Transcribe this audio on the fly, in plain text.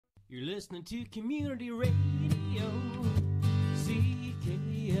You're listening to Community Radio,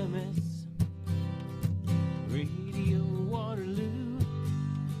 CKMS, Radio Waterloo,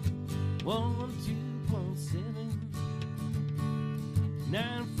 102.7,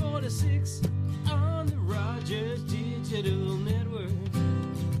 946 on the Rogers Digital Network.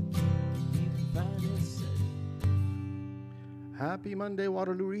 You can find us at... Happy Monday,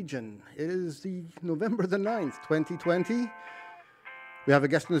 Waterloo Region. It is the November the 9th, 2020. We have a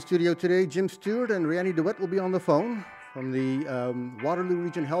guest in the studio today. Jim Stewart and Riani will be on the phone from the Waterloo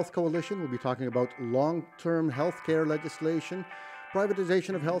Region Health Coalition. We'll be talking about long-term healthcare legislation,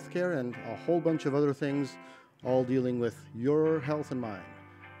 privatization of healthcare, and a whole bunch of other things, all dealing with your health and mine.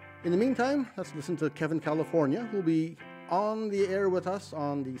 In the meantime, let's listen to Kevin California, who'll be on the air with us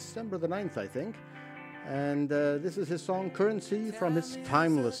on December the 9th, I think. And this is his song, Currency, from his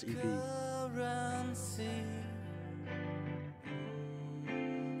Timeless EP.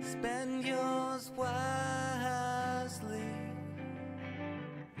 Spend yours wisely,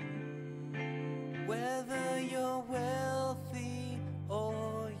 whether you're wealthy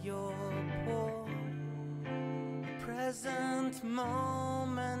or you're poor. The present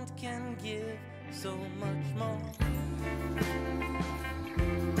moment can give so much more.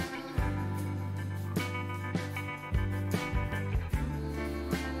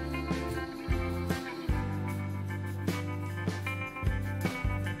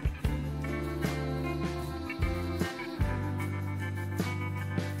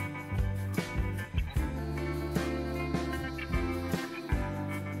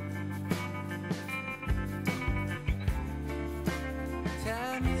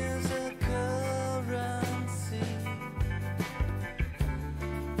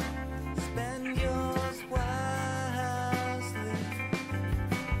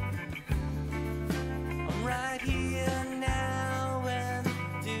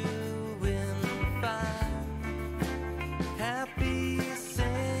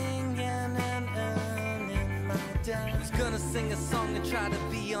 Sing a song and try to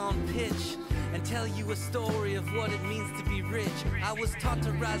be on pitch and tell you a story of what it means to be rich. I was taught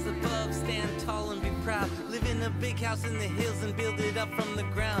to rise above, stand tall and be proud, live in a big house in the hills and build it up from the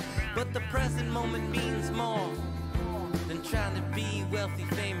ground. But the present moment means more than trying to be wealthy,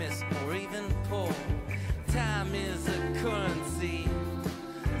 famous, or even poor. Time is a currency,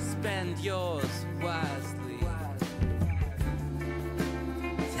 spend yours wisely.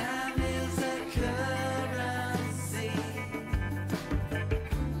 Time is a currency.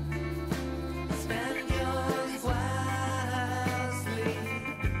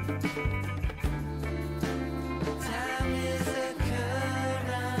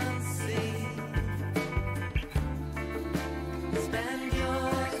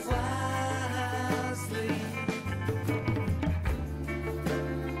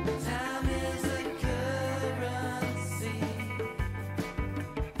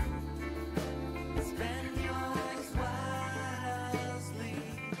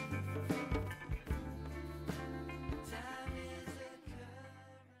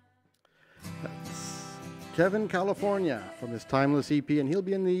 Kevin California from his Timeless EP, and he'll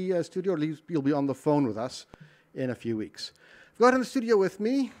be in the studio, or at least he'll be on the phone with us in a few weeks. I've got in the studio with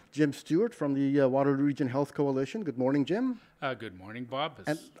me Jim Stewart from the Waterloo Region Health Coalition. Good morning, Jim. Good morning, Bob.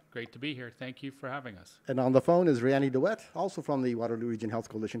 It's great to be here. Thank you for having us. And on the phone is Riani DeWitt, also from the Waterloo Region Health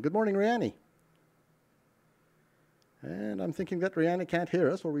Coalition. Good morning, Riani. And I'm thinking that Riani can't hear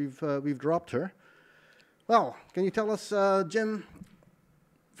us, or we've dropped her. Well, can you tell us, Jim,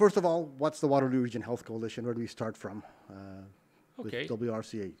 first of all, what's the Waterloo Region Health Coalition? Where do we start from with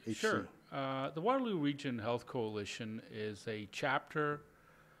WRHC? Sure. The Waterloo Region Health Coalition is a chapter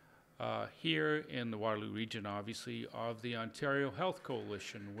here in the Waterloo Region, obviously, of the Ontario Health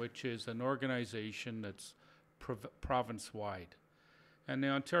Coalition, which is an organization that's province-wide. And the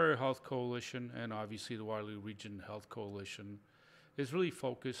Ontario Health Coalition, and obviously the Waterloo Region Health Coalition, is really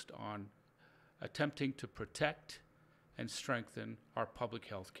focused on attempting to protect and strengthen our public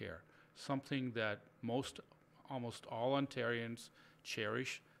health care, something that almost all Ontarians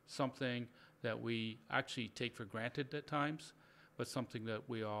cherish, something that we actually take for granted at times, but something that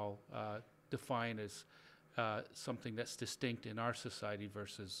we all define as something that's distinct in our society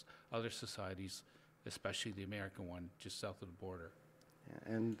versus other societies, especially the American one just south of the border.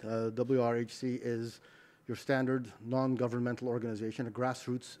 And WRHC is your standard non-governmental organization, a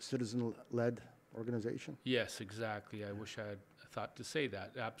grassroots citizen-led organization? Yes, exactly. I wish I had thought to say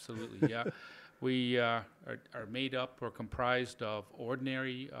that. Absolutely, yeah. We are made up or comprised of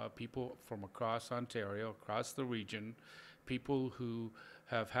ordinary people from across Ontario, across the region, people who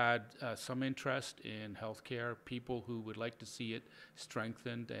have had some interest in healthcare, people who would like to see it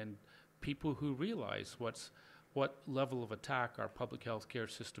strengthened, and people who realize what level of attack our public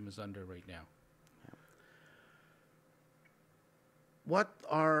healthcare system is under right now.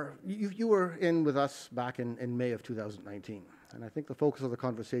 You were in with us back in May of 2019, and I think the focus of the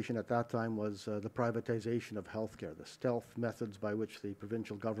conversation at that time was the privatization of healthcare, the stealth methods by which the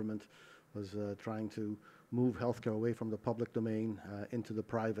provincial government was trying to move healthcare away from the public domain into the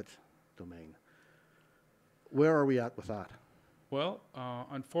private domain. Where are we at with that? Well,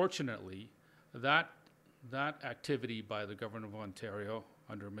 unfortunately, that activity by the government of Ontario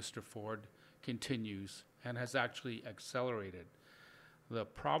under Mr. Ford continues and has actually accelerated. The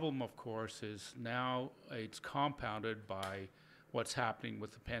problem, of course, is now it's compounded by what's happening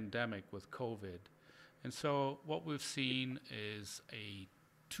with the pandemic, with COVID. And so what we've seen is a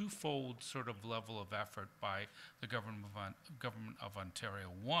twofold sort of level of effort by the government of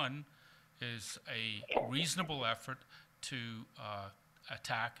Ontario. One is a reasonable effort to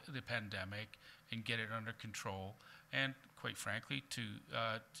attack the pandemic and get it under control, and quite frankly, to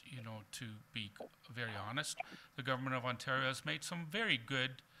be very honest, the government of Ontario has made some very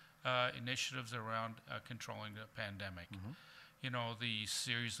good initiatives around controlling the pandemic. Mm-hmm. You know, the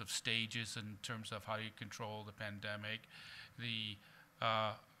series of stages in terms of how you control the pandemic, the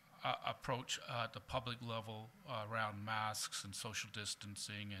approach at the public level around masks and social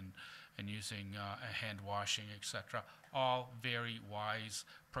distancing and using hand washing, etc. All very wise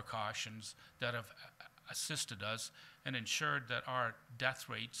precautions that have assisted us and ensured that our death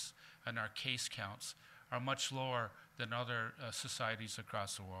rates and our case counts are much lower than other societies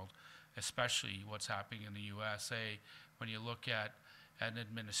across the world, especially what's happening in the USA. When you look at an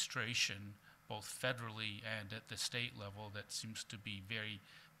administration, both federally and at the state level, that seems to be very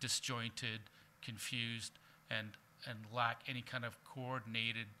disjointed, confused, and lack any kind of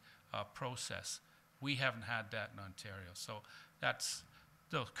coordinated process. We haven't had that in Ontario, so that's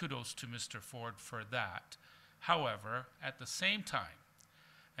kudos to Mr. Ford for that. However, at the same time,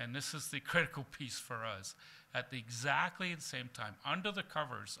 and this is the critical piece for us, at exactly the same time, under the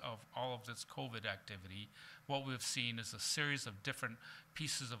covers of all of this COVID activity, what we've seen is a series of different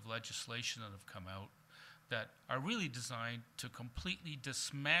pieces of legislation that have come out that are really designed to completely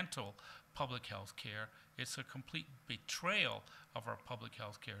dismantle public health care. It's a complete betrayal of our public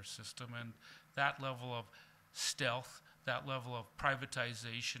health care system, and that level of stealth, that level of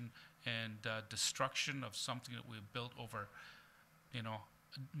privatization and destruction of something that we've built over,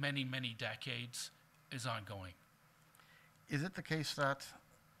 many, many decades is ongoing. Is it the case that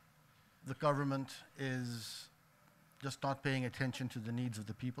the government is just not paying attention to the needs of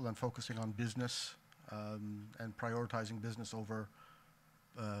the people and focusing on business and prioritizing business over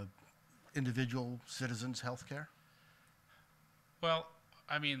individual citizens' health care? Well,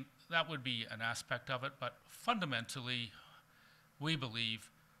 I mean, that would be an aspect of it, but fundamentally, we believe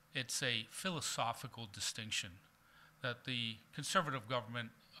it's a philosophical distinction that the Conservative government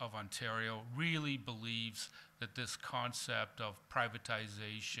of Ontario really believes that this concept of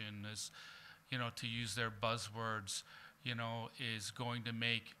privatization is, to use their buzzwords, is going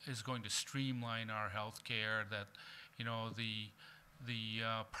to streamline our health care, that, the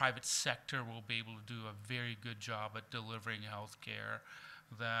private sector will be able to do a very good job at delivering health care,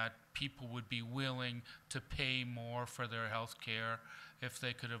 that people would be willing to pay more for their health care if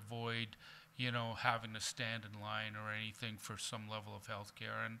they could avoid, having to stand in line or anything for some level of health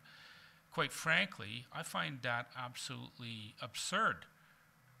care. And quite frankly, I find that absolutely absurd,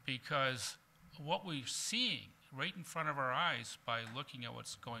 because what we're seeing right in front of our eyes by looking at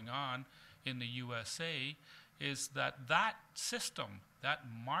what's going on in the USA is that system, that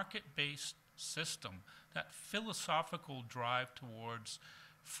market-based system, that philosophical drive towards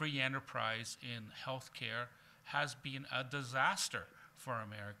free enterprise in healthcare has been a disaster for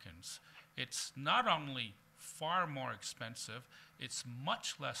Americans. It's not only far more expensive, it's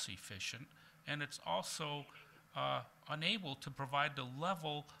much less efficient, and it's also unable to provide the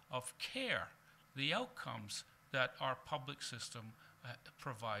level of care, the outcomes that our public system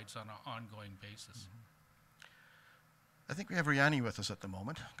provides on an ongoing basis. Mm-hmm. I think we have Riani with us at the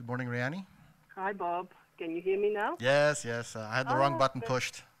moment. Good morning, Riani. Hi, Bob. Can you hear me now? Yes. I had the wrong button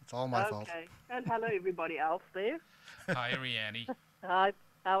pushed. It's all my fault. Okay. And hello, everybody else there. Hi, Riani. Hi.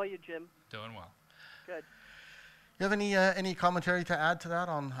 How are you, Jim? Doing well. Good. You have any commentary to add to that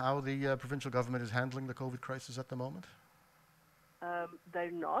on how the provincial government is handling the COVID crisis at the moment?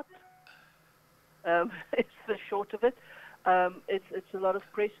 They're not. It's the short of it. It's a lot of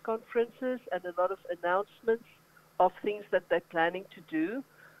press conferences and a lot of announcements of things that they're planning to do.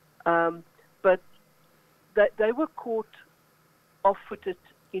 But they were caught off-footed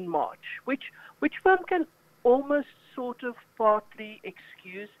in March, which one can almost sort of partly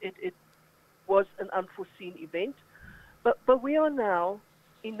excuse. It was an unforeseen event, but we are now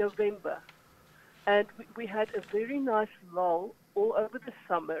in November, and we had a very nice lull all over the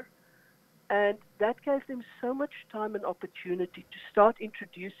summer, and that gave them so much time and opportunity to start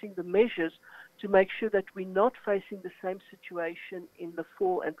introducing the measures to make sure that we're not facing the same situation in the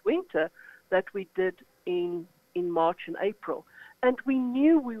fall and winter that we did in March and April. And we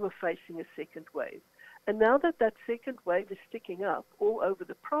knew we were facing a second wave. And now that that second wave is sticking up all over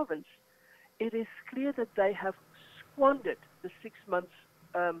the province, it is clear that they have squandered the 6 months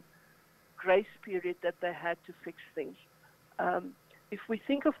grace period that they had to fix things. If we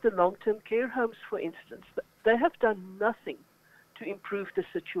think of the long-term care homes, for instance, they have done nothing to improve the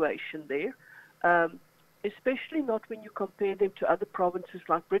situation there, especially not when you compare them to other provinces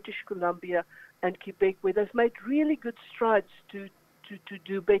like British Columbia and Quebec, where they've made really good strides to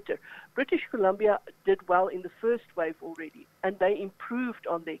do better. British Columbia did well in the first wave already, and they improved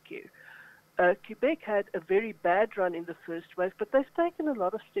on their care. Quebec had a very bad run in the first wave, but they've taken a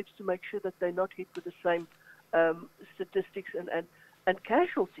lot of steps to make sure that they're not hit with the same statistics and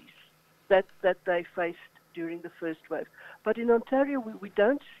casualties that they faced during the first wave. But in Ontario, we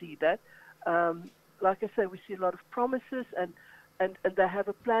don't see that. Like I say, we see a lot of promises, and they have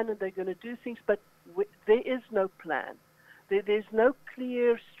a plan and they're going to do things, but there is no plan. There's no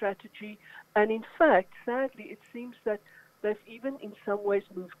clear strategy, and in fact, sadly, it seems that they've even in some ways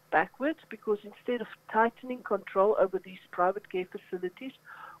moved backwards, because instead of tightening control over these private care facilities,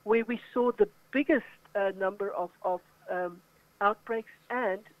 where we saw the biggest number of outbreaks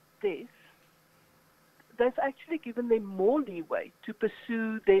and deaths, they've actually given them more leeway to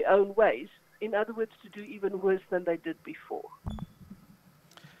pursue their own ways. In other words, to do even worse than they did before.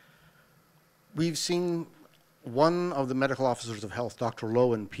 We've seen one of the medical officers of health, Dr.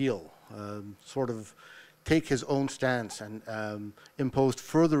 Lowen Peel, sort of take his own stance and imposed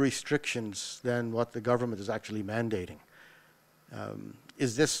further restrictions than what the government is actually mandating.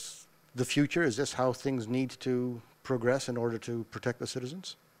 Is this the future? Is this how things need to progress in order to protect the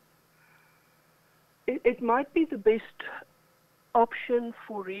citizens? It might be the best option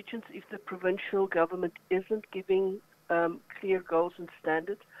for regions if the provincial government isn't giving clear goals and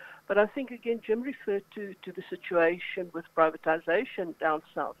standards. But I think, again, Jim referred to the situation with privatization down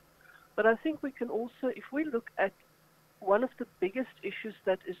south. But I think we can also, if we look at one of the biggest issues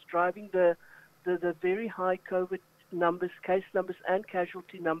that is driving the very high COVID numbers, case numbers, and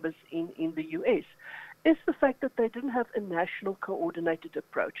casualty numbers in the US, is the fact that they didn't have a national coordinated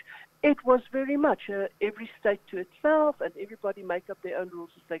approach. It was very much every state to itself, and everybody make up their own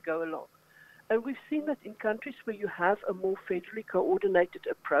rules as they go along. And we've seen that in countries where you have a more federally coordinated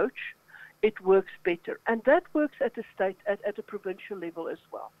approach, it works better. And that works at a state, at a provincial level as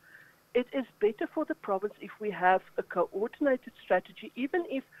well. It is better for the province if we have a coordinated strategy, even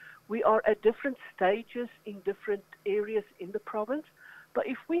if we are at different stages in different areas in the province. But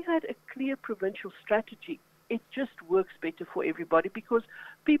if we had a clear provincial strategy, it just works better for everybody, because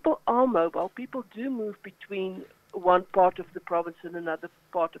people are mobile. People do move between one part of the province and another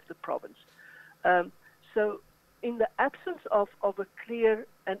part of the province. So in the absence of a clear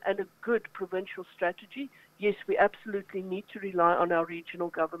and a good provincial strategy, yes, we absolutely need to rely on our regional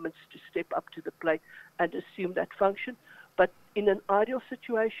governments to step up to the plate and assume that function. But in an ideal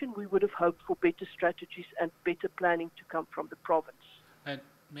situation, we would have hoped for better strategies and better planning to come from the province. And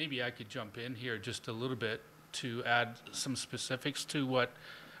maybe I could jump in here just a little bit to add some specifics to what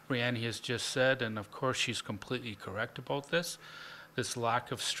Riani has just said. And of course, she's completely correct about this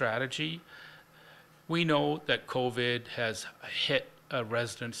lack of strategy. We know that COVID has hit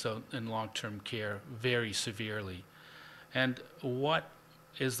residents in long-term care very severely. And what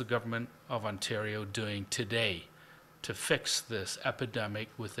is the government of Ontario doing today to fix this epidemic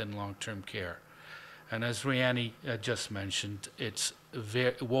within long-term care? And as Riani just mentioned, it's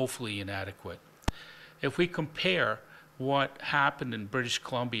very woefully inadequate. If we compare what happened in British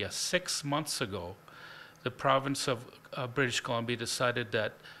Columbia 6 months ago, the province of British Columbia decided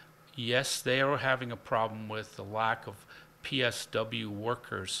that, yes, they are having a problem with the lack of PSW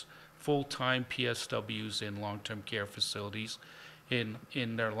workers, full-time PSWs in long-term care facilities, in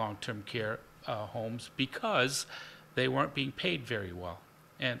their long-term care homes, because they weren't being paid very well.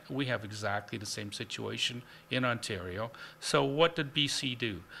 And we have exactly the same situation in Ontario. So what did BC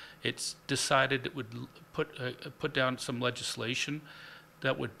do? It's decided it would put down some legislation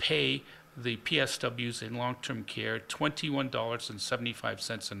that would pay the PSWs in long-term care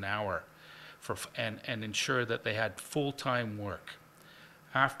 $21.75 an hour and ensure that they had full-time work.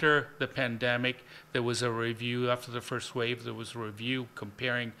 After the pandemic, there was a review, after the first wave, there was a review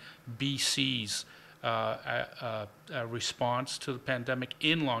comparing BC's response to the pandemic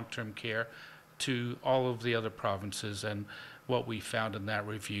in long-term care to all of the other provinces. And what we found in that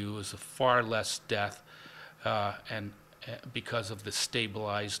review is a far less death and because of the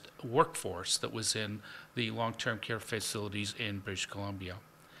stabilized workforce that was in the long-term care facilities in British Columbia.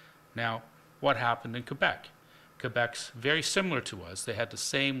 Now, what happened in Quebec? Quebec's very similar to us. They had the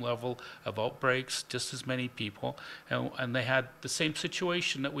same level of outbreaks, just as many people, and they had the same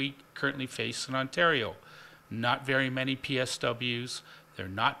situation that we currently face in Ontario. Not very many PSWs. They're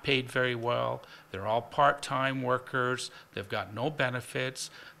not paid very well. They're all part-time workers. They've got no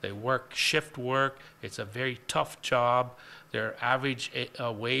benefits. They work shift work. It's a very tough job. Their average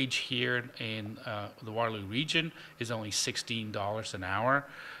wage here in the Waterloo region is only $16 an hour.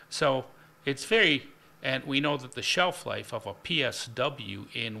 So it's very, and we know that the shelf life of a PSW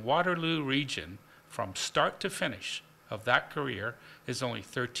in Waterloo region from start to finish of that career is only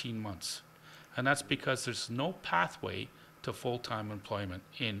 13 months. And that's because there's no pathway to full-time employment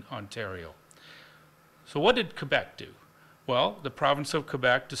in Ontario. So what did Quebec do? Well, the province of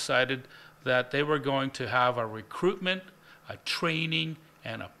Quebec decided that they were going to have a recruitment, a training,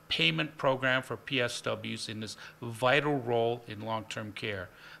 and a payment program for PSWs in this vital role in long-term care.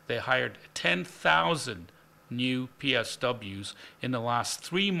 They hired 10,000 new PSWs in the last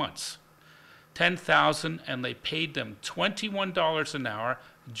 3 months. 10,000, and they paid them $21 an hour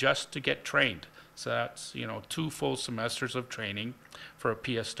just to get trained. So that's, 2 full semesters of training for a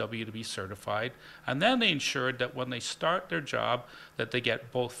PSW to be certified. And then they ensured that when they start their job, that they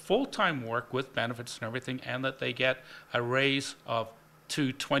get both full-time work with benefits and everything, and that they get a raise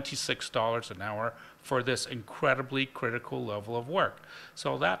to $26 an hour for this incredibly critical level of work.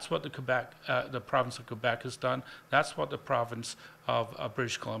 So that's what the province of Quebec has done. That's what the province of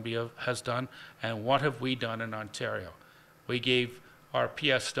British Columbia has done. And what have we done in Ontario? We gave our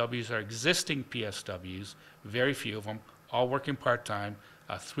PSWs, our existing PSWs, very few of them, all working part-time,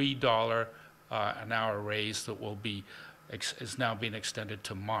 a $3 an hour raise that will be is now being extended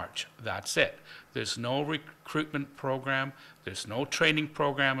to March. That's it. There's no recruitment program, there's no training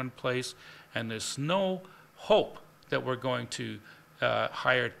program in place, and there's no hope that we're going to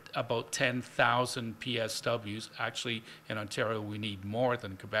hire about 10,000 PSWs. Actually, in Ontario, we need more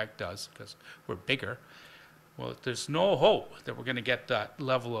than Quebec does because we're bigger. Well, there's no hope that we're going to get that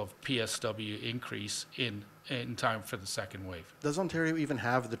level of PSW increase in time for the second wave. Does Ontario even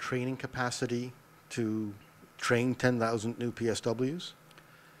have the training capacity to train 10,000 new PSWs?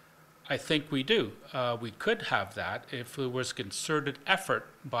 I think we do. We could have that if there was concerted effort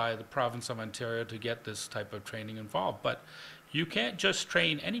by the province of Ontario to get this type of training involved. But you can't just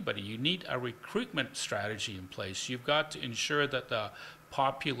train anybody. You need a recruitment strategy in place. You've got to ensure that the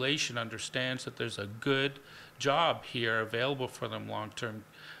population understands that there's a good job here available for them long-term,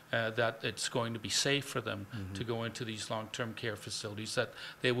 that it's going to be safe for them to go into these long-term care facilities, that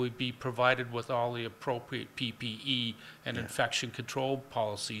they would be provided with all the appropriate PPE and infection control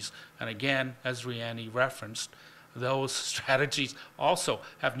policies. And again, as Riani referenced, those strategies also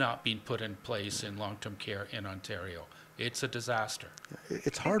have not been put in place in long-term care in Ontario. It's a disaster.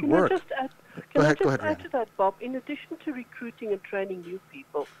 It's hard Can work. I just add, Go ahead, add to that, Bob? In addition to recruiting and training new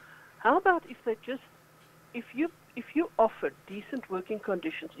people, how about if you offer decent working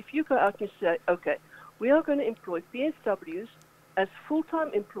conditions, if you go out and say, okay, we are going to employ PSWs as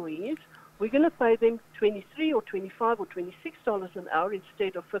full-time employees, we're going to pay them $23 or $25 or $26 an hour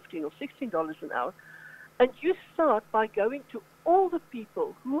instead of $15 or $16 an hour, and you start by going to all the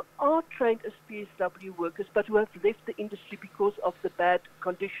people who are trained as PSW workers but who have left the industry because of the bad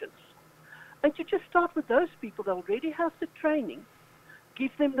conditions. And you just start with those people that already have the training, give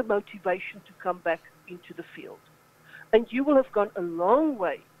them the motivation to come back into the field. And you will have gone a long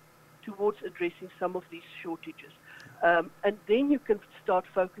way towards addressing some of these shortages. And then you can start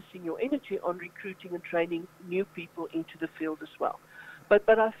focusing your energy on recruiting and training new people into the field as well. But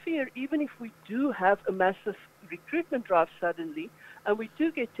I fear even if we do have a massive recruitment drive suddenly, and we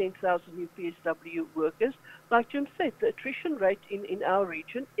do get 10,000 new PSW workers, like Jim said, the attrition rate in our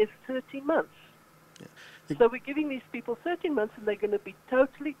region is 13 months. Yeah. So we're giving these people 13 months, and they're going to be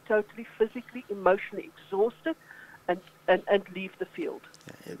totally, physically, emotionally exhausted and leave the field.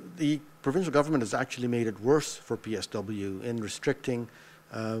 Yeah. The provincial government has actually made it worse for PSW in restricting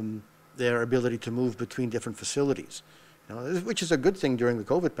their ability to move between different facilities. Which is a good thing during the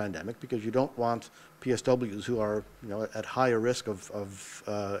COVID pandemic, because you don't want PSWs who are at higher risk of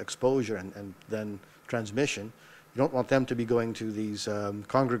exposure and then transmission. You don't want them to be going to these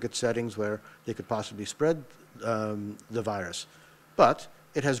congregate settings where they could possibly spread the virus. But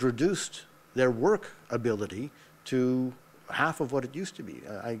it has reduced their work ability to half of what it used to be.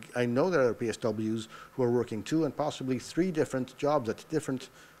 I know there are PSWs who are working 2 and possibly 3 different jobs at different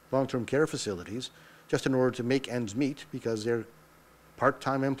long-term care facilities just in order to make ends meet because they're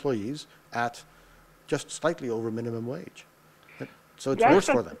part-time employees at just slightly over minimum wage. So it's worse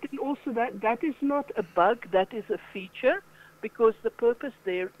for them. Also, that is not a bug, that is a feature, because the purpose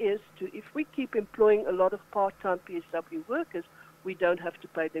there is to, if we keep employing a lot of part-time PSW workers, we don't have to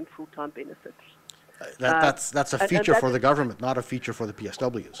pay them full-time benefits. That's a feature for the government, not a feature for the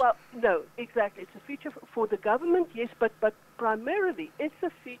PSWs. Well, no, exactly. It's a feature for the government, yes, but primarily it's a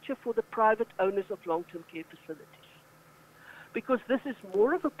feature for the private owners of long-term care facilities. Because this is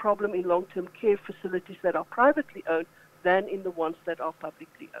more of a problem in long-term care facilities that are privately owned than in the ones that are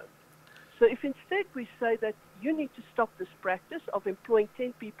publicly owned. So if instead we say that you need to stop this practice of employing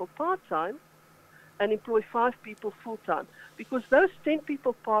 10 people part-time and employ 5 people full-time, because those 10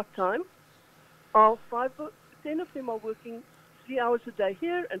 people part-time are 10 of them are working 3 hours a day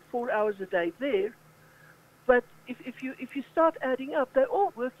here and 4 hours a day there. But if you start adding up, they're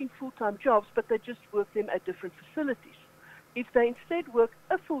all working full-time jobs, but they just work them at different facilities. If they instead work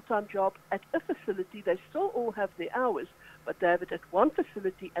a full-time job at a facility, they still all have their hours, but they have it at one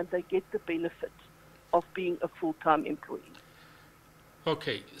facility and they get the benefit of being a full-time employee.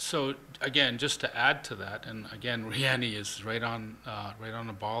 Okay, so again, just to add to that, and again, Riani is right on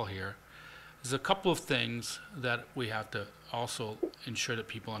the ball here. There's a couple of things that we have to also ensure that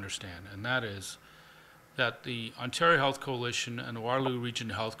people understand, and that is that the Ontario Health Coalition and the Waterloo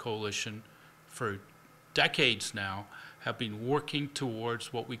Region Health Coalition for decades now have been working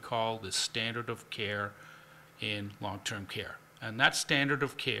towards what we call the standard of care in long-term care. And that standard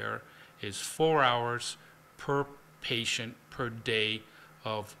of care is 4 hours per patient per day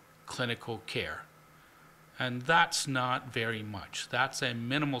of clinical care. And that's not very much. That's a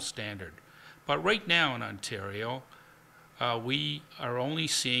minimal standard. But right now in Ontario, we are only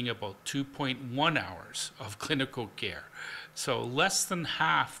seeing about 2.1 hours of clinical care. So less than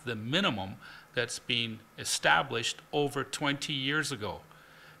half the minimum that's been established over 20 years ago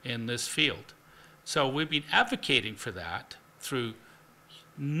in this field. So we've been advocating for that through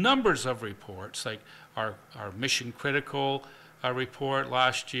numbers of reports, like our mission critical report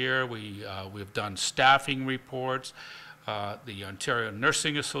last year. We've done staffing reports. The Ontario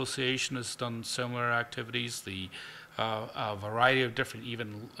Nursing Association has done similar activities. A variety of different,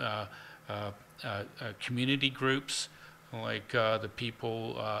 even community groups, like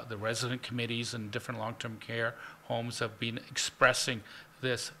the resident committees in different long-term care homes have been expressing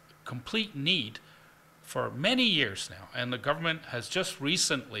this complete need for many years now. And the government has just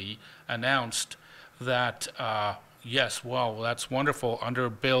recently announced that, yes, well, that's wonderful, under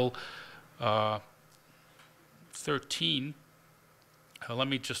Bill 13, let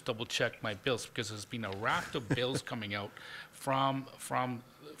me just double check my bills, because there's been a raft of bills coming out from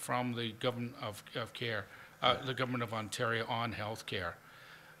the government of care, the government of Ontario on health care.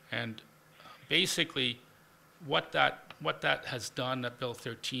 And basically what that has done, that Bill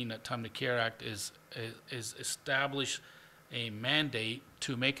 13, that Time to Care Act, is establish a mandate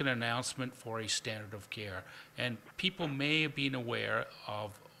to make an announcement for a standard of care. And people may have been aware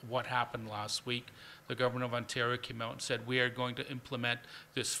of what happened last week. The government of Ontario came out and said, we are going to implement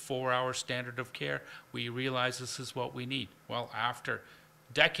this 4-hour standard of care. We realize this is what we need. Well, after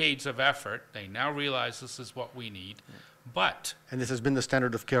decades of effort, they now realize this is what we need. But and this has been the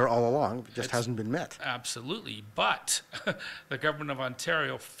standard of care all along, it just hasn't been met. Absolutely. But the government of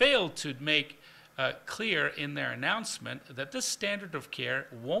Ontario failed to make clear in their announcement that this standard of care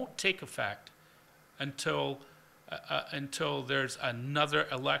won't take effect until there's another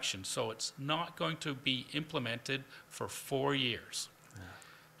election. So it's not going to be implemented for 4 years. Yeah.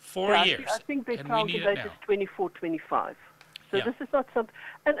 4 years. I think their target date is 24-25. So this is not something.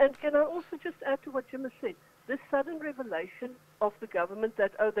 And can I also just add to what Jim has said? This sudden revelation of the government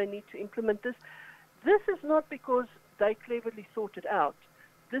that, they need to implement this, this is not because they cleverly thought it out.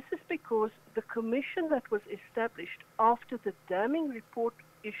 This is because the commission that was established after the damning report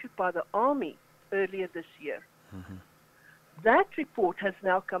issued by the Army earlier this year, that report has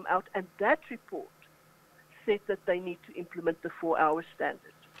now come out, and that report said that they need to implement the 4-hour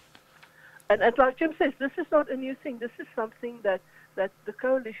standard. And like Jim says, this is not a new thing. This is something that the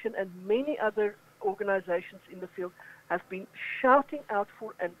coalition and many other organizations in the field have been shouting out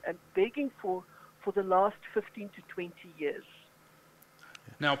for and begging for the last 15 to 20 years.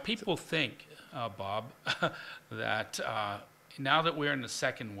 Now, people think, Bob, that now that we're in the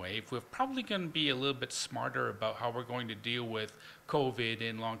second wave, we're probably going to be a little bit smarter about how we're going to deal with COVID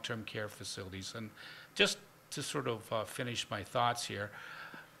in long-term care facilities. And just to sort of finish my thoughts here,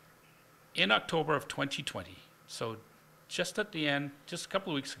 in October of 2020, so just at the end, just a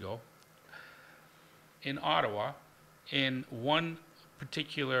couple of weeks ago, in Ottawa, in one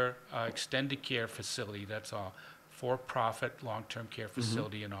particular extended care facility, that's a for-profit long-term care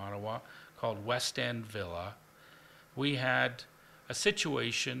facility in Ottawa called West End Villa, we had a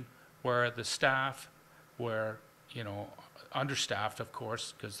situation where the staff were, understaffed, of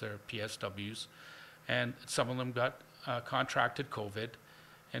course, because they're PSWs, and some of them got contracted COVID.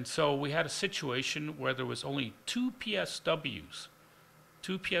 And so we had a situation where there was only two PSWs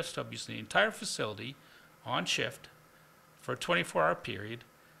in the entire facility on shift for a 24-hour period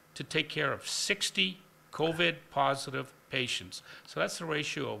to take care of 60 COVID positive patients. So that's the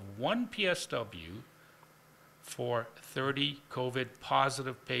ratio of one PSW for 30 COVID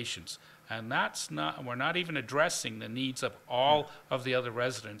positive patients. And we're not even addressing the needs of all of the other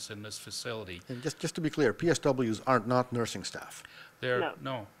residents in this facility. And just to be clear, PSWs are not nursing staff.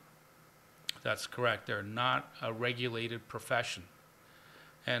 No, that's correct. They're not a regulated profession.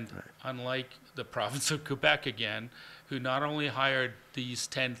 And unlike the province of Quebec again, who not only hired these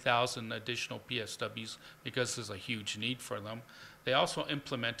 10,000 additional PSWs because there's a huge need for them, they also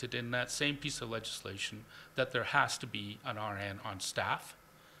implemented in that same piece of legislation that there has to be an RN on staff,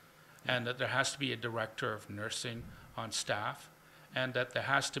 and that there has to be a director of nursing on staff, and that there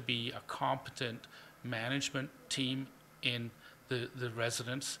has to be a competent management team in the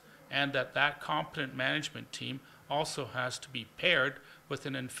residence, and that competent management team also has to be paired with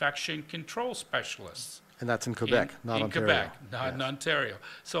an infection control specialist. And that's in Quebec, not Ontario. In Quebec, not in Ontario.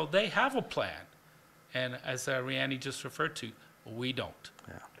 So they have a plan. And as Riani just referred to, we don't.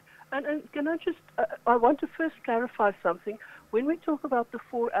 Yeah. And can I just, I want to first clarify something. When we talk about the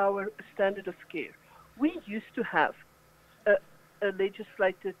 4-hour standard of care, we used to have a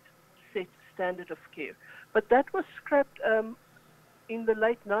legislated set standard of care. But that was scrapped in the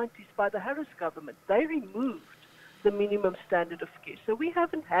late 90s by the Harris government. They removed the minimum standard of care. So we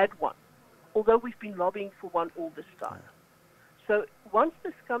haven't had one, although we've been lobbying for one all this time. So once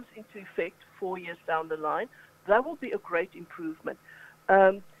this comes into effect 4 years down the line, that will be a great improvement.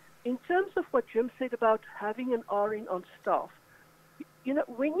 In terms of what Jim said about having an RN on staff,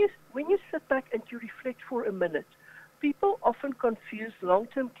 when you sit back and you reflect for a minute, people often confuse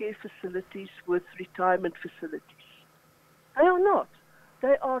long-term care facilities with retirement facilities. They are not.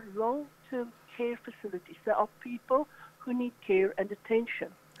 They are long-term care facilities. They are people who need care and attention.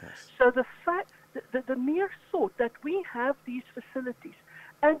 Yes. So the fact, the mere thought that we have these facilities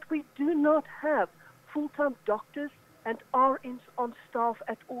and we do not have full-time doctors and RNs on staff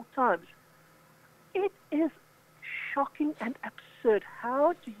at all times, it is shocking and absurd.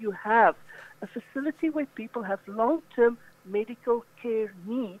 How do you have a facility where people have long-term medical care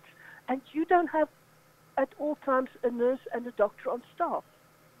needs and you don't have at all times a nurse and a doctor on staff?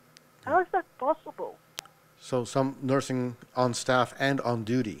 How is that possible? So some nursing on staff and on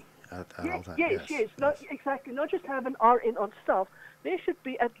duty at all times. Yes. Not, exactly. Not just have an RN on staff. There should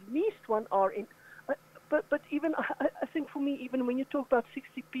be at least one RN. But even, I think for me, even when you talk about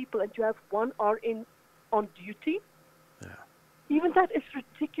 60 people and you have one RN on duty, even that is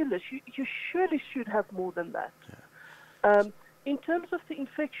ridiculous. You surely should have more than that. Yeah. In terms of the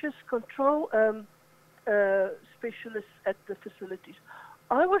infectious control specialists at the facilities,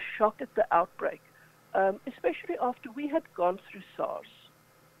 I was shocked at the outbreak, especially after we had gone through SARS,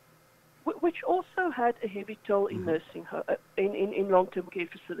 which also had a heavy toll in nursing in long-term care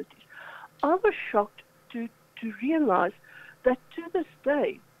facilities. I was shocked to realize that to this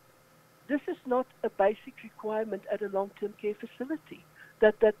day, this is not a basic requirement at a long-term care facility,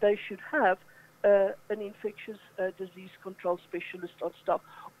 that they should have an infectious disease control specialist on staff,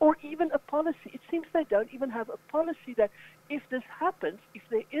 or even a policy. It seems they don't even have a policy that if this happens, if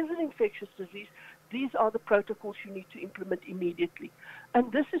there is an infectious disease, these are the protocols you need to implement immediately.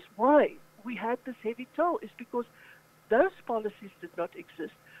 And this is why we had this heavy toll, is because those policies did not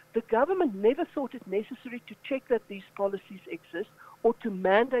exist. The government never thought it necessary to check that these policies exist or to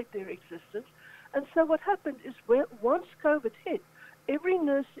mandate their existence. And so what happened is once COVID hit, every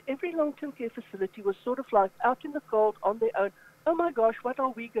nurse, every long-term care facility was sort of like out in the cold on their own. Oh my gosh, what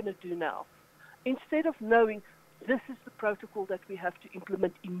are we going to do now? Instead of knowing this is the protocol that we have to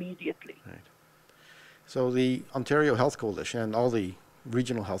implement immediately. Right. So the Ontario Health Coalition and all the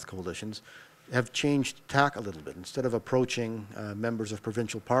regional health coalitions have changed tack a little bit. Instead of approaching members of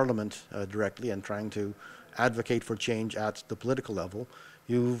provincial parliament directly and trying to advocate for change at the political level,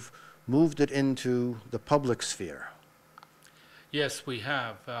 you've moved it into the public sphere. Yes, we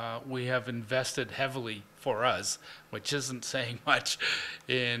have. We have invested heavily for us, which isn't saying much,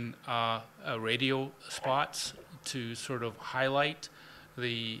 in radio spots to sort of highlight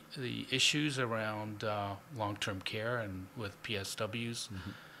the issues around long-term care and with PSWs,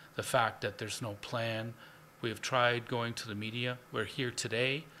 the fact that there's no plan. We have tried going to the media. We're here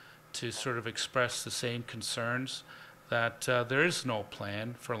today to sort of express the same concerns that there is no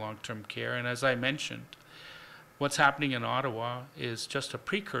plan for long-term care. And as I mentioned, what's happening in Ottawa is just a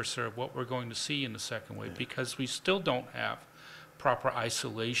precursor of what we're going to see in the second wave, because we still don't have proper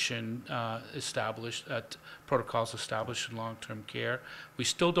isolation protocols established in long-term care. We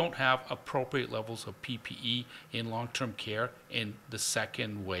still don't have appropriate levels of PPE in long-term care in the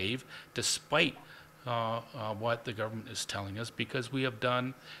second wave, despite what the government is telling us, because we have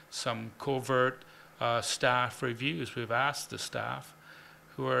done some covert staff reviews. We've asked the staff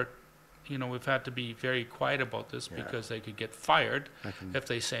who are, we've had to be very quiet about this because they could get fired if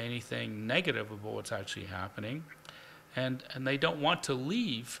they say anything negative about what's actually happening. And they don't want to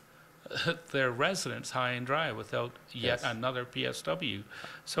leave their residents high and dry without yet another PSW.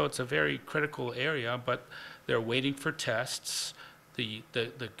 So it's a very critical area, but they're waiting for tests. The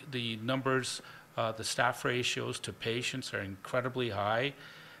numbers, the staff ratios to patients are incredibly high.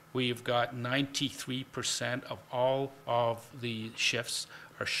 We've got 93% of all of the shifts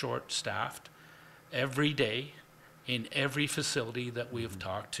are short-staffed every day in every facility that we have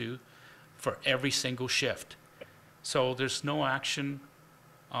talked to for every single shift. So there's no action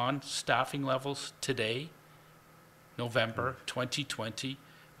on staffing levels today, November 2020.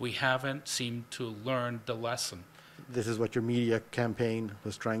 We haven't seemed to learn the lesson. This is what your media campaign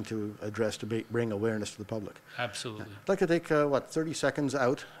was trying to address, to bring awareness to the public. Absolutely. I'd like to take, 30 seconds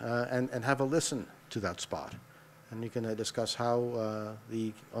out and have a listen to that spot. And you can discuss how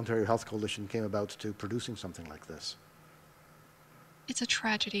the Ontario Health Coalition came about to producing something like this. It's a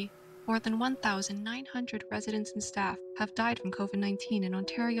tragedy. More than 1,900 residents and staff have died from COVID-19 in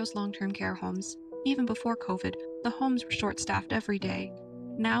Ontario's long-term care homes. Even before COVID, the homes were short-staffed every day.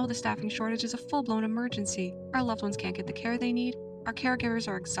 Now the staffing shortage is a full-blown emergency. Our loved ones can't get the care they need. Our caregivers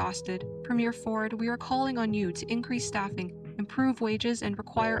are exhausted. Premier Ford, we are calling on you to increase staffing, improve wages, and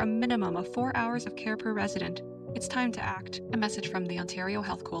require a minimum of 4 hours of care per resident. It's time to act. A message from the Ontario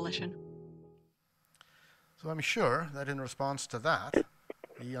Health Coalition. So I'm sure that in response to that,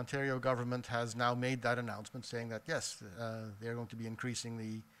 the Ontario government has now made that announcement saying that, yes, they're going to be increasing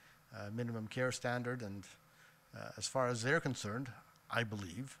the minimum care standard, and as far as they're concerned, I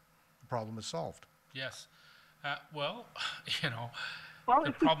believe the problem is solved. Yes. Well, Well,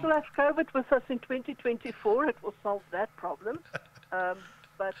 if we still have COVID with us in 2024, it will solve that problem.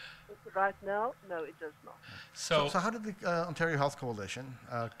 But right now, no, it does not. So how did the Ontario Health Coalition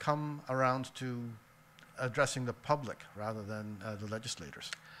come around to addressing the public rather than the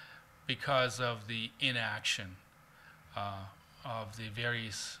legislators? Because of the inaction of the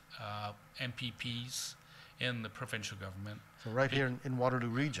various MPPs in the provincial government. So right here in Waterloo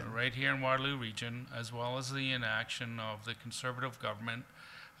Region. Right here in Waterloo Region, as well as the inaction of the Conservative government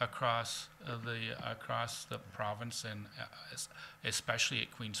across the province, and especially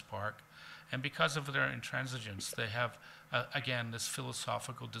at Queen's Park. And because of their intransigence, they have, again, this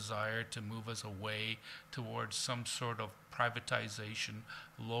philosophical desire to move us away towards some sort of privatization,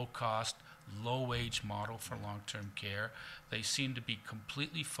 low-cost, low-wage model for long-term care. They seem to be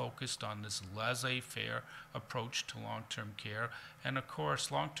completely focused on this laissez-faire approach to long-term care. And of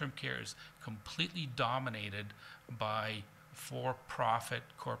course, long-term care is completely dominated by for-profit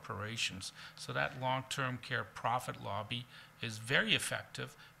corporations. So that long-term care profit lobby is very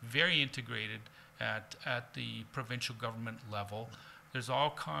effective, very integrated at the provincial government level. There's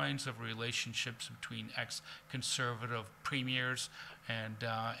all kinds of relationships between ex-Conservative premiers and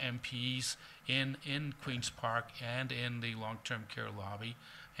MPs in Queen's Park and in the long-term care lobby.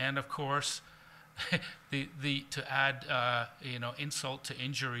 And of course, to add insult to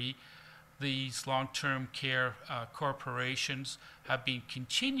injury, these long-term care corporations have been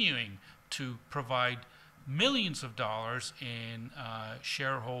continuing to provide millions of dollars in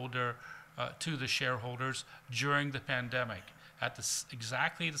to the shareholders during the pandemic, at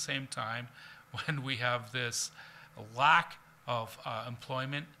exactly the same time when we have this lack of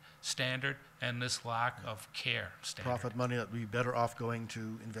employment standard and this lack of care standard. Profit money that would be better off going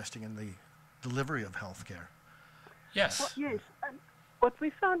to investing in the delivery of health care. Yes. Well, yes. And what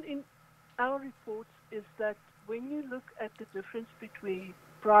we found in our reports is that when you look at the difference between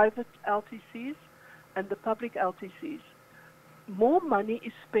private LTCs and the public LTCs, more money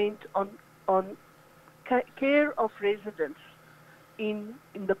is spent on care of residents in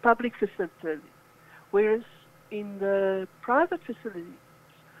the public facility, whereas in the private facilities,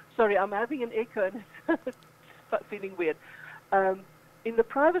 sorry, I'm having an echo and it's feeling weird. In the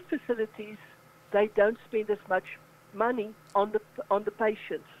private facilities, they don't spend as much money on the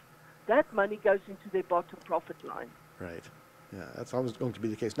patients. That money goes into their bottom profit line. Right. Yeah, that's always going to be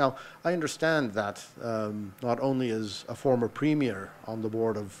the case. Now, I understand that not only is a former premier on the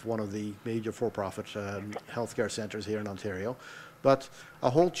board of one of the major for-profit healthcare centres here in Ontario, but a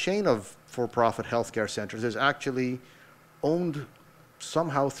whole chain of for-profit healthcare centres is actually owned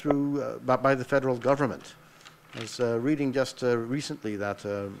somehow through by the federal government. I was reading just recently that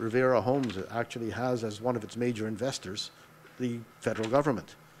Rivera Homes actually has as one of its major investors the federal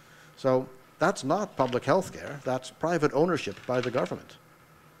government. So that's not public health care, that's private ownership by the government.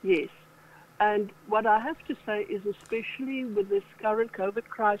 Yes. And what I have to say is, especially with this current COVID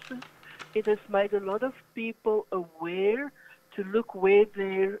crisis, it has made a lot of people aware to look where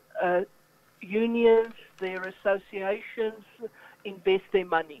their unions, their associations invest their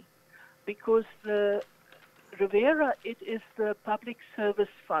money. Because the Rivera, it is the public service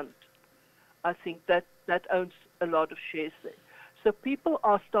fund, I think, that owns a lot of shares there. So people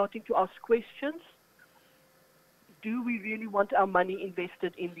are starting to ask questions. Do we really want our money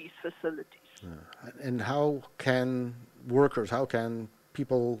invested in these facilities? And how can workers, how can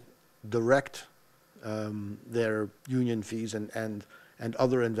people direct their union fees and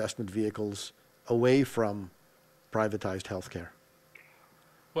other investment vehicles away from privatized healthcare?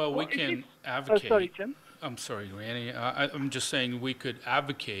 Well, we can advocate. Oh, sorry, Jim. I'm sorry, Riani. I'm just saying we could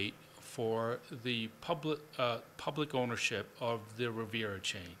advocate for the public ownership of the Rivera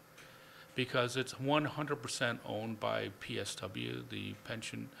chain, because it's 100% owned by PSW, the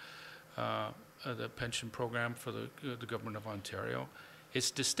pension program for the government of Ontario. It's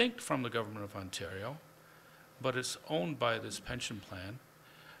distinct from the government of Ontario, but it's owned by this pension plan,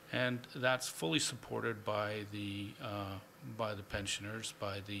 and that's fully supported by the pensioners,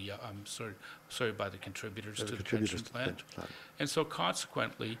 by the by the contributors to the pension plan. And so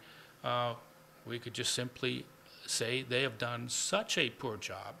consequently, we could just simply say they have done such a poor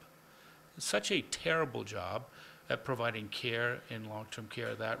job, such a terrible job at providing care in long-term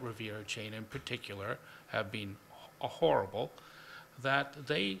care, that Rivera chain in particular have been horrible, that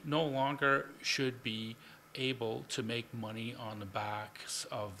they no longer should be able to make money on the backs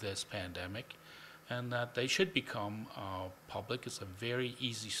of this pandemic, and that they should become public. It's a very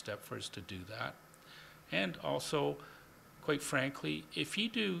easy step for us to do that. And also, quite frankly, if you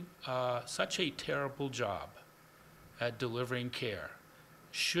do such a terrible job at delivering care,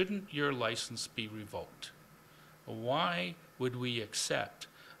 shouldn't your license be revoked? Why would we accept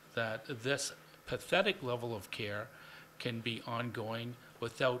that this pathetic level of care can be ongoing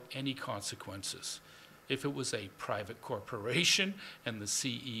without any consequences? If it was a private corporation and the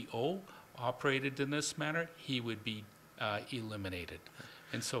CEO operated in this manner, he would be eliminated.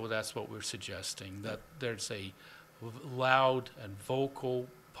 And so that's what we're suggesting, that there's a loud and vocal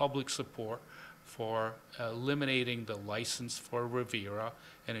public support for eliminating the license for Rivera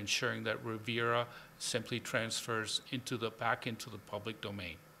and ensuring that Rivera simply transfers back into the public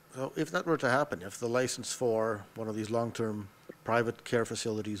domain. So if that were to happen, if the license for one of these long-term private care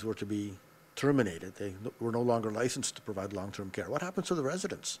facilities were to be terminated, they were no longer licensed to provide long-term care, what happens to the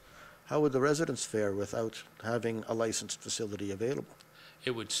residents? How would the residents fare without having a licensed facility available?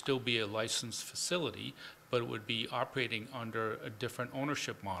 It would still be a licensed facility, but it would be operating under a different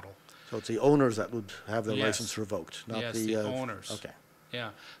ownership model. So it's the owners that would have their license revoked, not the owners. Okay.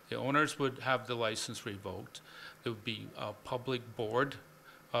 Yeah, the owners would have the license revoked. There would be a public board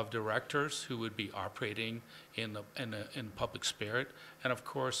of directors who would be operating in public spirit. And of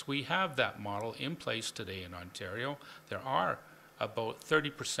course, we have that model in place today in Ontario. There are about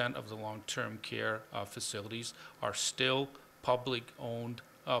 30% of the long-term care facilities are still public-owned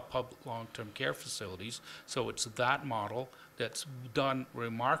long-term care facilities. So it's that model that's done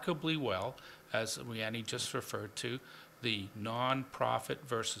remarkably well, as Riani just referred to. The non-profit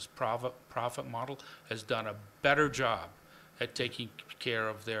versus profit model has done a better job at taking care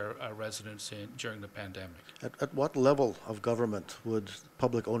of their residents during the pandemic. At what level of government would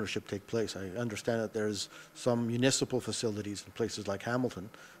public ownership take place? I understand that there's some municipal facilities in places like Hamilton.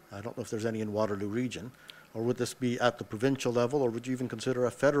 I don't know if there's any in Waterloo Region. Or would this be at the provincial level, or would you even consider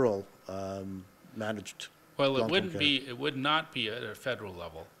a federal managed? Well, it would not be at a federal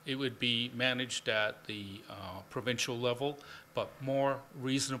level. It would be managed at the provincial level, but more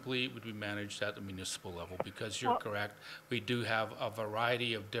reasonably it would be managed at the municipal level, because you're correct. We do have a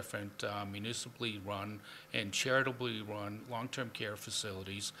variety of different municipally run and charitably run long-term care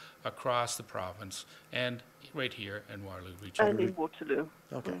facilities across the province and right here in Waterloo Region. And in Waterloo.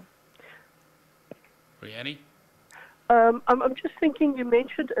 Okay. Riani? I'm just thinking, you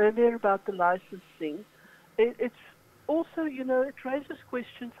mentioned earlier about the licensing. It's also, it raises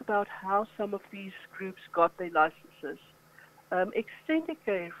questions about how some of these groups got their licenses.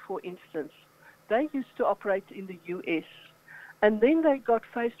 Extendicare, for instance, they used to operate in the US, and then they got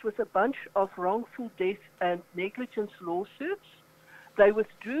faced with a bunch of wrongful death and negligence lawsuits. They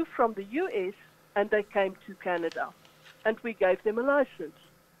withdrew from the US and they came to Canada, and we gave them a license.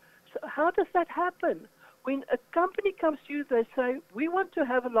 So how does that happen? When a company comes to you, they say, we want to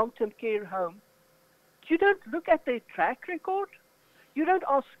have a long-term care home. You don't look at their track record. You don't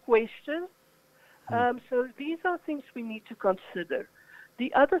ask questions. So these are things we need to consider.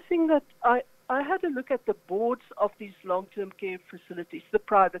 The other thing that I had a look at the boards of these long-term care facilities, the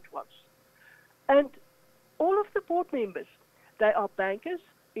private ones. And all of the board members, they are bankers,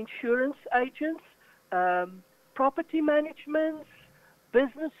 insurance agents, property management,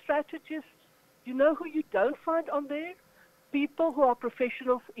 business strategists. You know who you don't find on there? People who are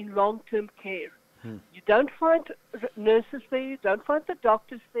professionals in long-term care. You don't find nurses there. You don't find the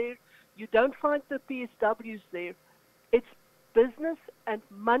doctors there. You don't find the PSWs there. It's business and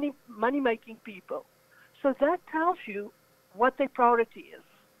money-making people. So that tells you what their priority is.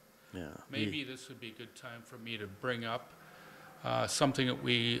 Yeah. Maybe this would be a good time for me to bring up something that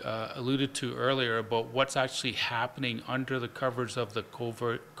we alluded to earlier about what's actually happening under the covers of the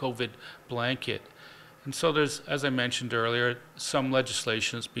COVID blanket. And so there's, as I mentioned earlier, some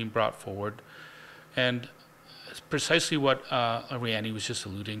legislation that's being brought forward. And precisely what Riani was just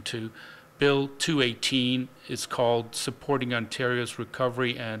alluding to, Bill 218 is called Supporting Ontario's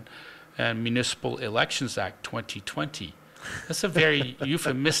Recovery and Municipal Elections Act 2020. That's a very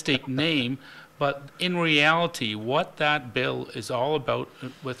euphemistic name, but in reality, what that bill is all about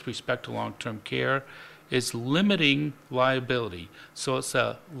with respect to long-term care is limiting liability. So it's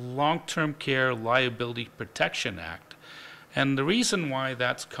a Long-Term Care Liability Protection Act. And the reason why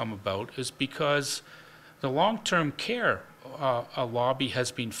that's come about is because the long-term care lobby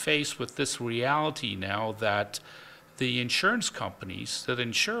has been faced with this reality now that the insurance companies that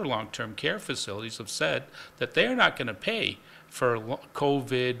insure long-term care facilities have said that they're not going to pay for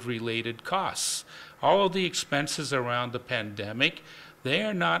COVID-related costs. All of the expenses around the pandemic, they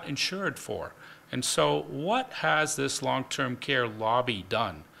are not insured for. And so what has this long-term care lobby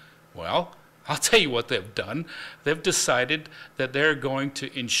done? Well, I'll tell you what they've done. They've decided that they're going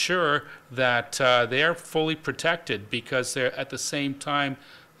to ensure that they're fully protected because they're at the same time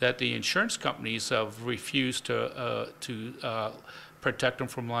that the insurance companies have refused to protect them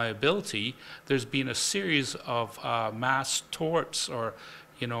from liability. There's been a series of mass torts or,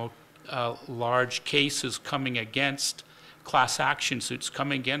 large cases coming against class action suits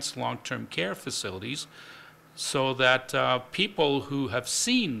coming against long-term care facilities, so that people who have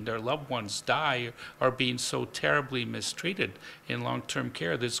seen their loved ones die are being so terribly mistreated in long-term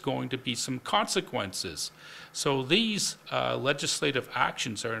care, there's going to be some consequences. So these legislative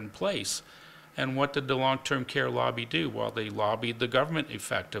actions are in place. And what did the long-term care lobby do? Well, they lobbied the government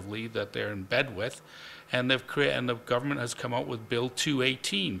effectively that they're in bed with, and the government has come out with Bill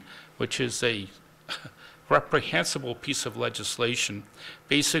 218, which is a reprehensible piece of legislation.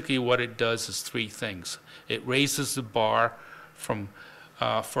 Basically what it does is three things. It raises the bar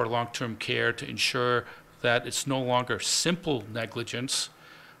for long-term care to ensure that it's no longer simple negligence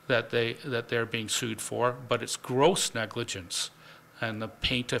that they're being sued for, but it's gross negligence, and the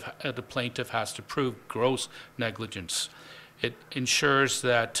plaintiff has to prove gross negligence. It ensures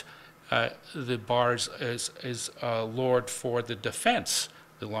that the bar is lowered for the defense,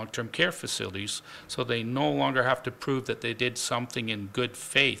 the long-term care facilities, so they no longer have to prove that they did something in good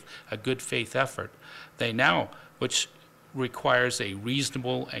faith, a good faith effort. They now, which requires a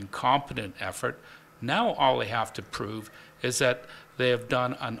reasonable and competent effort, now all they have to prove is that they have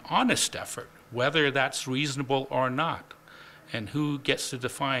done an honest effort, whether that's reasonable or not. And who gets to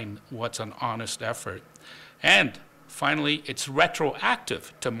define what's an honest effort? And finally, it's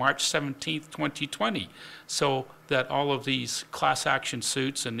retroactive to March 17th, 2020, so that all of these class action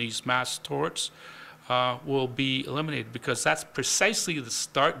suits and these mass torts will be eliminated, because that's precisely the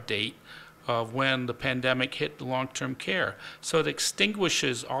start date of when the pandemic hit the long-term care. So it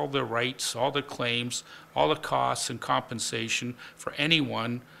extinguishes all the rights, all the claims, all the costs and compensation for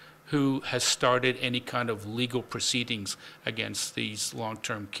anyone who has started any kind of legal proceedings against these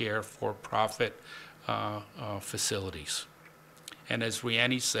long-term care for-profit facilities. And as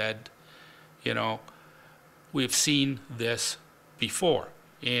Riani said, we've seen this before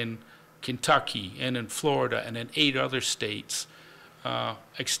in Kentucky and in Florida and in 8 other states.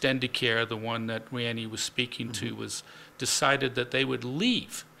 Extendicare, the one that Riani was speaking to, was decided that they would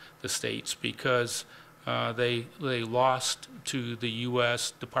leave the states because they lost to the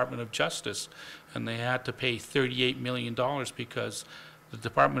U.S. Department of Justice, and they had to pay $38 million because the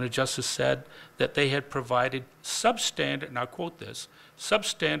Department of Justice said that they had provided substandard, and I'll quote this,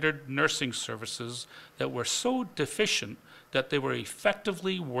 substandard nursing services that were so deficient that they were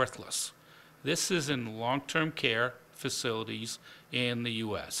effectively worthless. This is in long-term care facilities in the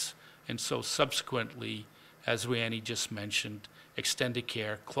U.S. And so subsequently, as Riani just mentioned, Extended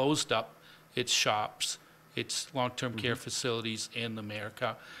Care closed up its shops, its long-term care facilities in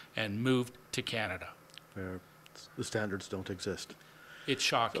America, and moved to Canada. Where the standards don't exist. It's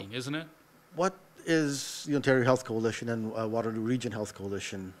shocking, isn't it? What is the Ontario Health Coalition and Waterloo Region Health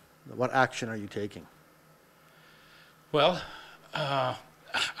Coalition? What action are you taking? Well, I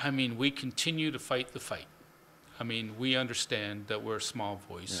mean, we continue to fight the fight. I mean, we understand that we're a small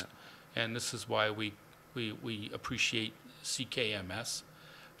voice, and this is why we appreciate CKMS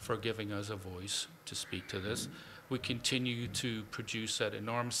for giving us a voice to speak to this. We continue to produce at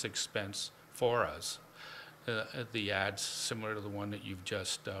enormous expense for us the ads similar to the one that you've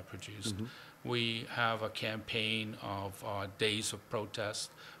just produced. We have a campaign of days of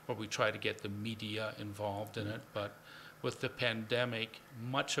protest where we try to get the media involved in it, but with the pandemic,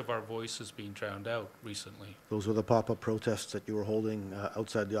 much of our voice has been drowned out recently. Those were the pop-up protests that you were holding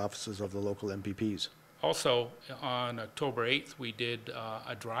outside the offices of the local MPPs. Also, on October 8th, we did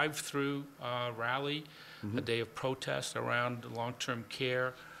a drive-through rally, a day of protest around long-term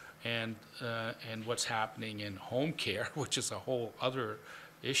care and what's happening in home care, which is a whole other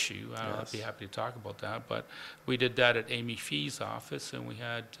issue. I'd be happy to talk about that. But we did that at Amy Fee's office, and we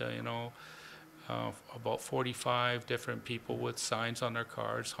had, about 45 different people with signs on their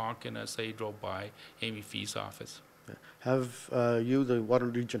cars honking as they drove by Amy Fee's office. Have you, the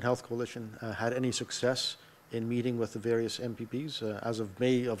Waterloo Region Health Coalition, had any success in meeting with the various MPPs? As of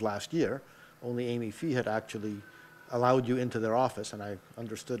May of last year, only Amy Fee had actually allowed you into their office, and I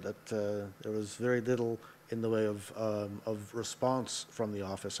understood that there was very little in the way of response from the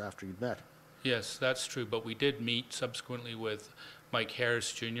office after you'd met. Yes, that's true, but we did meet subsequently with Mike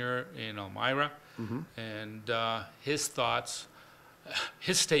Harris Jr. in Elmira, and his thoughts,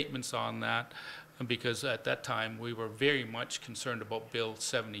 his statements on that, because at that time we were very much concerned about Bill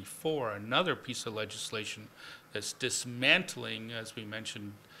 74, another piece of legislation that's dismantling, as we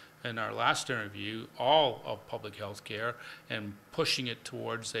mentioned in our last interview, all of public health care and pushing it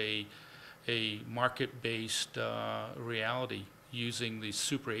towards a market-based reality, using the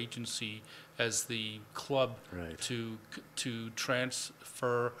super agency as the club to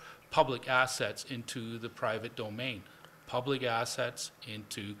transfer public assets into the private domain, public assets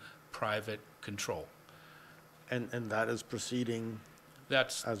into private control. And that is proceeding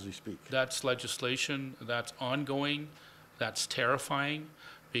as we speak. That's legislation, that's ongoing, that's terrifying,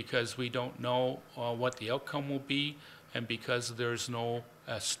 because we don't know what the outcome will be, and because there's no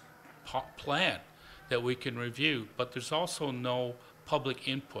plan that we can review, but there's also no public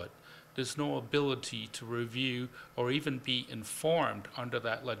input. There's no ability to review or even be informed under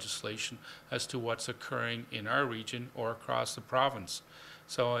that legislation as to what's occurring in our region or across the province.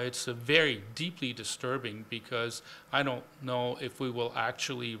 So it's very deeply disturbing, because I don't know if we will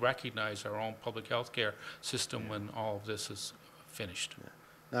actually recognize our own public health care system when all of this is finished.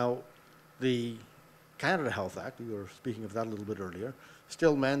 Now, the Canada Health Act, we were speaking of that a little bit earlier,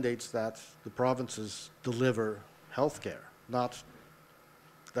 still mandates that the provinces deliver health care, not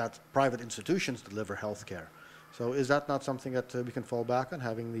that private institutions deliver health care. So is that not something that we can fall back on,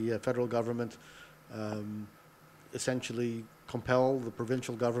 having the federal government essentially compel the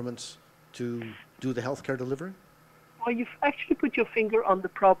provincial governments to do the health care delivery? Well, you've actually put your finger on the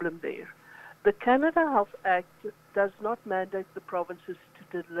problem there. The Canada Health Act does not mandate the provinces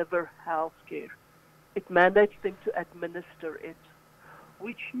to deliver health care. It mandates them to administer it,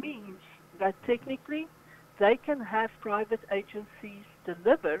 which means that technically they can have private agencies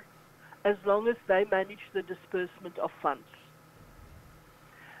deliver as long as they manage the disbursement of funds.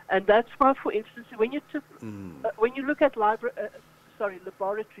 And that's why, for instance, when you look at laboratory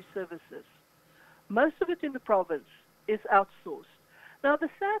services, most of it in the province is outsourced. Now, the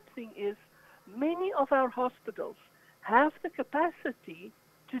sad thing is, many of our hospitals have the capacity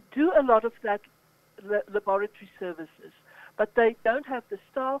to do a lot of that laboratory services, but they don't have the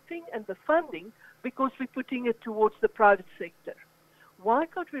staffing and the funding because we're putting it towards the private sector. Why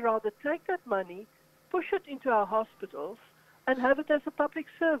can't we rather take that money, push it into our hospitals, and have it as a public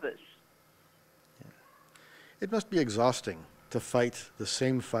service? It must be exhausting to fight the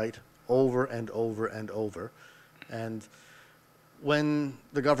same fight over and over and over. And when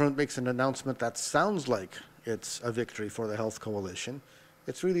the government makes an announcement that sounds like it's a victory for the Health Coalition,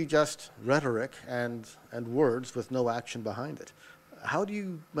 it's really just rhetoric and words with no action behind it. how do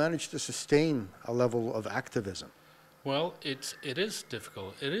you manage to sustain a level of activism? Well, it is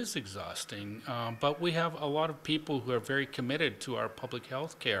difficult. It is exhausting, but we have a lot of people who are very committed to our public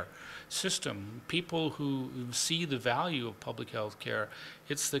health care system, people who see the value of public health care.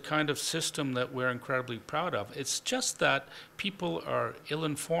 It's the kind of system that we're incredibly proud of. It's just that people are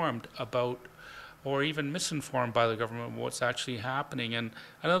ill-informed about or even misinformed by the government of what's actually happening. And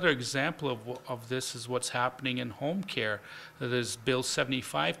another example of this is what's happening in home care. This Bill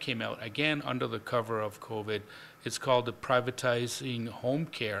 75 came out, again under the cover of COVID. It's called the Privatizing Home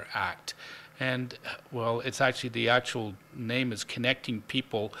Care Act. And, well, it's actually, the actual name is Connecting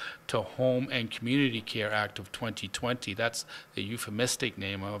People to Home and Community Care Act of 2020. That's the euphemistic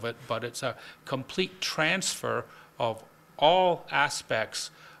name of it, but it's a complete transfer of all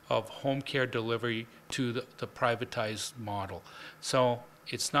aspects of home care delivery to the privatized model. So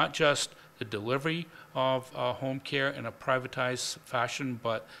it's not just the delivery of home care in a privatized fashion,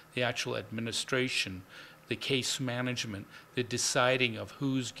 but the actual administration, the case management, the deciding of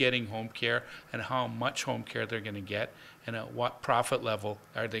who's getting home care and how much home care they're going to get and at what profit level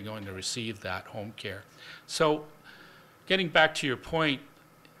are they going to receive that home care. So getting back to your point,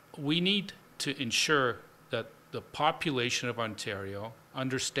 we need to ensure that the population of Ontario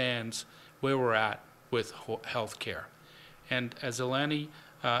understands where we're at with health care. And as Riani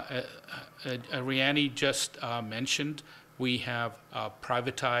just mentioned, we have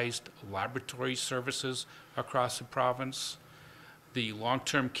privatized laboratory services across the province. The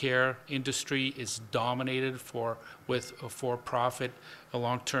long-term care industry is dominated with for-profit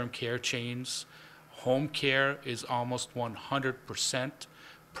long-term care chains. Home care is almost 100%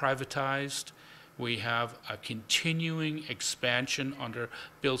 privatized. We have a continuing expansion under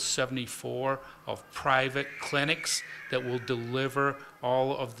Bill 74 of private clinics that will deliver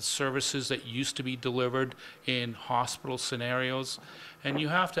all of the services that used to be delivered in hospital scenarios. And you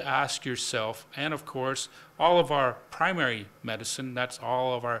have to ask yourself, and of course, all of our primary medicine, that's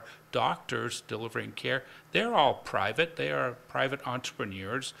all of our doctors delivering care, they're all private. They are private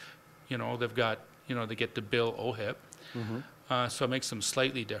entrepreneurs. You know, they've got, you know, they get the bill OHIP. Mm-hmm. So it makes them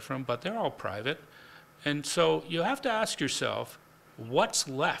slightly different, but they're all private. And so you have to ask yourself, what's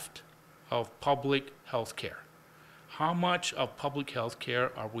left of public health care? How much of public health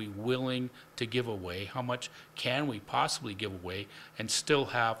care are we willing to give away? How much can we possibly give away and still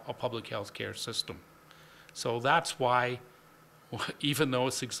have a public health care system? So that's why, even though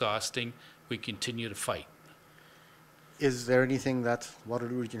it's exhausting, we continue to fight. Is there anything that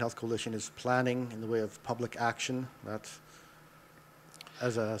Waterloo Region Health Coalition is planning in the way of public action that,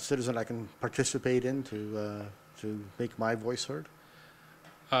 as a citizen, I can participate in to make my voice heard?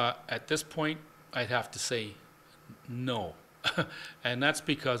 At this point, I'd have to say no. And that's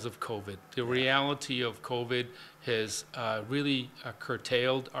because of COVID. The reality of COVID has really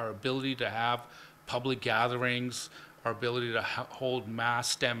curtailed our ability to have public gatherings, our ability to hold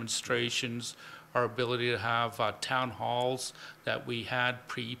mass demonstrations, our ability to have town halls that we had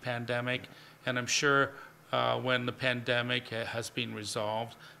pre-pandemic. And I'm sure when the pandemic has been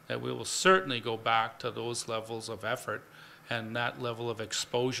resolved, that we will certainly go back to those levels of effort and that level of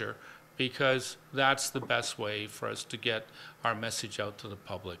exposure, because that's the best way for us to get our message out to the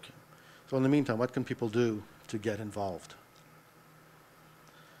public. So in the meantime, what can people do to get involved?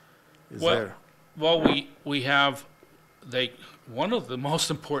 Well, we have, one of the most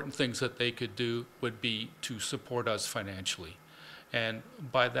important things that they could do would be to support us financially. And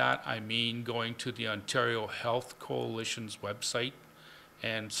by that, I mean going to the Ontario Health Coalition's website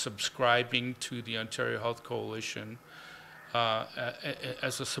and subscribing to the Ontario Health Coalition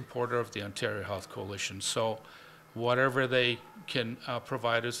as a supporter of the Ontario Health Coalition. So whatever they can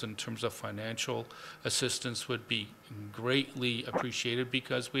provide us in terms of financial assistance would be greatly appreciated,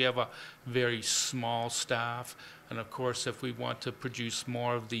 because we have a very small staff. And of course, if we want to produce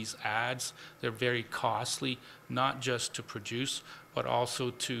more of these ads, they're very costly, not just to produce, but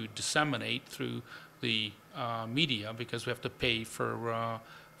also to disseminate through the media, because we have to pay for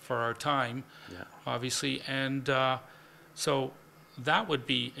our time, obviously. And so that would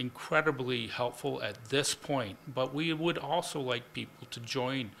be incredibly helpful at this point. But we would also like people to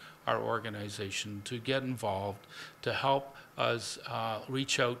join our organization, to get involved, to help us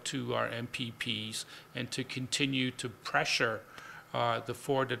reach out to our MPPs and to continue to pressure the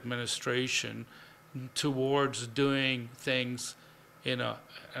Ford administration towards doing things in a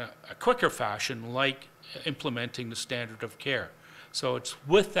quicker fashion, like implementing the standard of care. So it's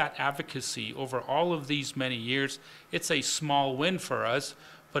with that advocacy over all of these many years, it's a small win for us,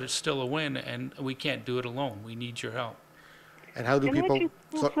 but it's still a win, and we can't do it alone. We need your help. And how do people...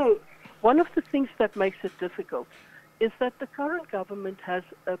 Also, one of the things that makes it difficult is that the current government has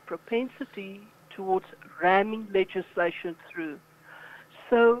a propensity towards ramming legislation through.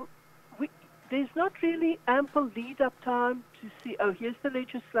 So there's not really ample lead-up time to see, oh, here's the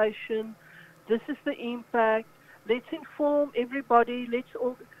legislation, this is the impact, let's inform everybody,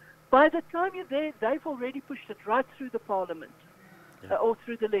 by the time you're there, they've already pushed it right through the parliament or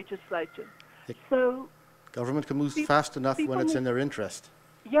through the legislature. So government can move fast enough when it's in their interest.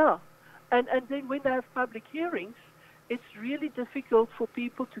 Yeah, and then when they have public hearings, it's really difficult for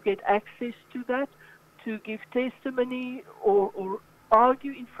people to get access to that, to give testimony or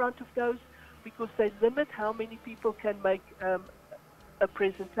argue in front of those, because they limit how many people can make a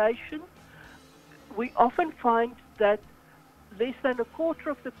presentation. We often find that less than a quarter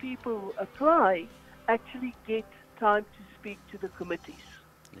of the people who apply actually get time to speak to the committees.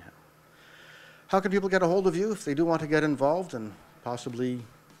 Yeah. How can people get a hold of you if they do want to get involved and possibly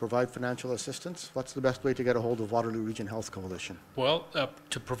provide financial assistance? What's the best way to get a hold of Waterloo Region Health Coalition? Well,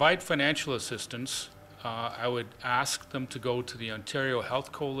 to provide financial assistance, I would ask them to go to the Ontario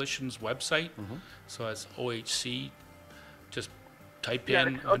Health Coalition's website. So that's OHC. Just type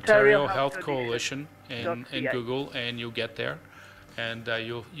in Ontario Health Coalition in Google, and you'll get there. And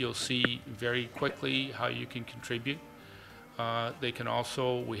you'll see very quickly how you can contribute. They can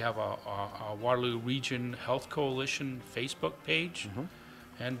also, we have a Waterloo Region Health Coalition Facebook page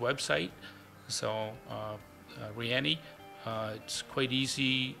and website. So Riani, it's quite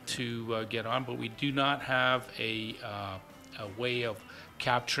easy to get on, but we do not have a way of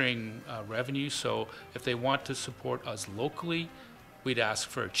capturing revenue. So if they want to support us locally, we'd ask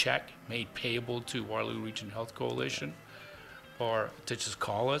for a check made payable to Waterloo Region Health Coalition, or to just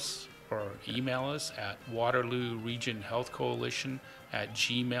call us or email us at Waterloo Region Health Coalition at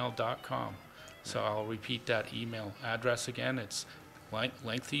gmail.com. So I'll repeat that email address again. It's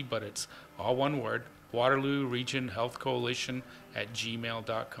lengthy, but it's all one word, Waterloo Region Health Coalition at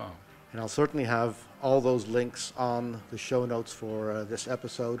gmail.com. And I'll certainly have all those links on the show notes for this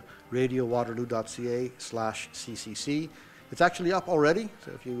episode, radiowaterloo.ca/CCC. It's actually up already,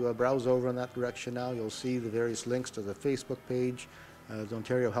 so if you browse over in that direction now, you'll see the various links to the Facebook page, the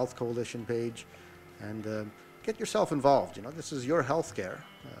Ontario Health Coalition page, and get yourself involved. You know, this is your healthcare.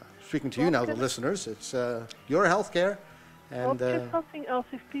 Speaking to you now, the listeners, it's your healthcare. And just something else,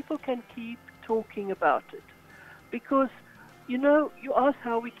 if people can keep talking about it. Because, you know, you asked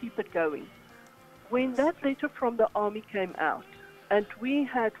how we keep it going. When that letter from the Army came out, and we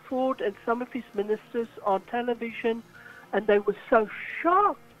had Ford and some of his ministers on television, and they were so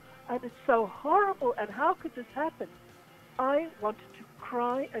shocked, and it's so horrible, and how could this happen? I wanted to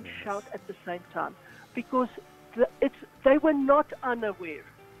cry and shout at the same time, because they were not unaware.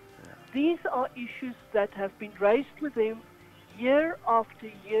 These are issues that have been raised with them year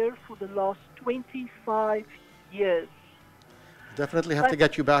after year for the last 25 years. Definitely have to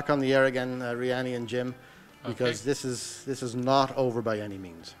get you back on the air again, Riani and Jim, because this is not over by any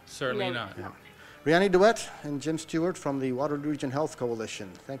means. Certainly not. Yeah. Riani Duet and Jim Stewart from the Waterloo Region Health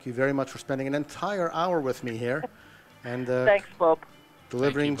Coalition. Thank you very much for spending an entire hour with me here, and thanks, Bob.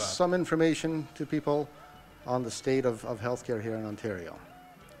 Delivering some information to people on the state of healthcare here in Ontario.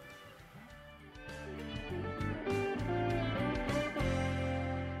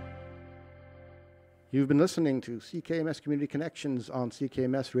 You've been listening to CKMS Community Connections on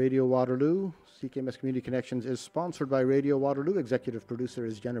CKMS Radio Waterloo. CKMS Community Connections is sponsored by Radio Waterloo. Executive producer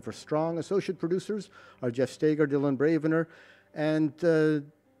is Jennifer Strong. Associate producers are Jeff Stager, Dylan Bravener, and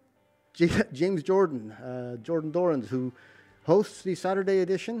James Jordan, Jordan Dorans, who hosts the Saturday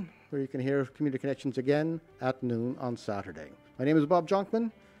edition, where you can hear Community Connections again at noon on Saturday. My name is Bob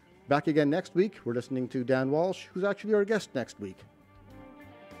Jonkman. Back again next week. We're listening to Dan Walsh, who's actually our guest next week.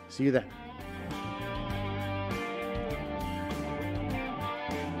 See you then.